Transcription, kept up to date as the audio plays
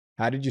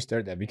How did you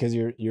start that? Because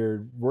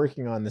you're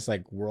working on this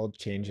like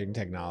world-changing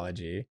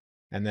technology,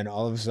 and then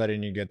all of a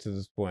sudden you get to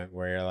this point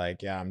where you're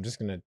like, yeah, I'm just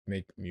gonna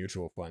make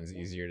mutual funds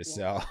easier to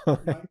Well,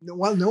 sell.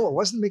 well, no, it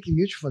wasn't making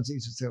mutual funds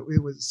easy. So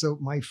it was so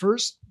my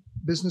first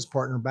business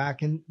partner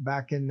back in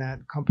that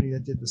company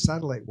that did the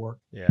satellite work,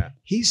 Yeah.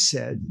 he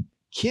said,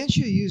 "Can't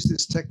you use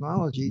this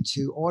technology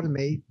to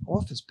automate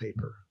office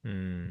paper?"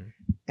 Mm.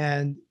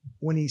 And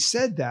when he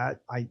said that,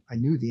 I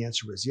knew the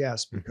answer was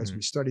yes because Hmm.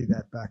 we studied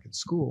that back in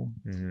school.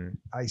 Hmm.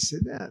 I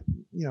said that,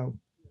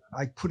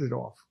 I put it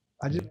off.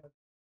 I Yeah. just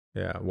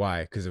Yeah.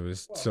 Why? Because it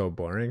was so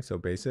boring, so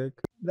basic.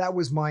 That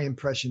was my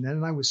impression then,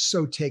 and I was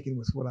so taken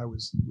with what I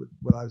was doing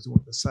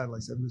with the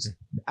satellites. I was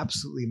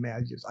absolutely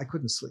mad. I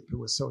couldn't sleep. It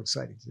was so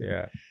exciting to me.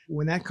 Yeah.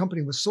 When that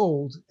company was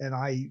sold, and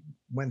I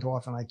went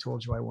off, and I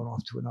told you I went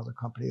off to another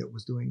company that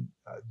was doing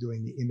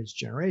the image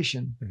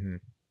generation. Hmm.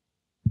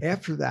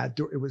 After that,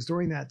 it was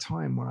during that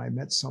time when I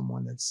met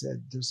someone that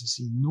said there's this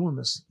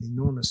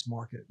enormous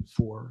market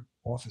for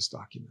office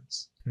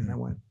documents, and I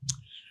went,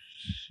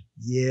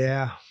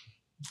 yeah,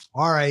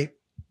 all right,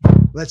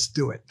 let's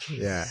do it.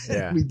 Yeah.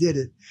 Yeah. We did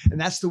it. And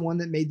that's the one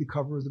that made the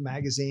cover of the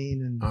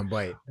magazine and On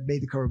Bite.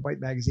 made the cover of Byte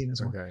magazine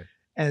as well. Okay.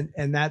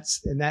 And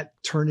that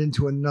turned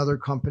into another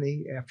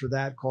company after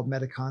that called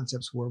Meta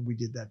Concepts, where we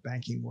did that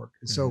banking work.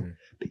 And so,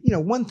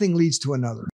 Hmm. one thing leads to another.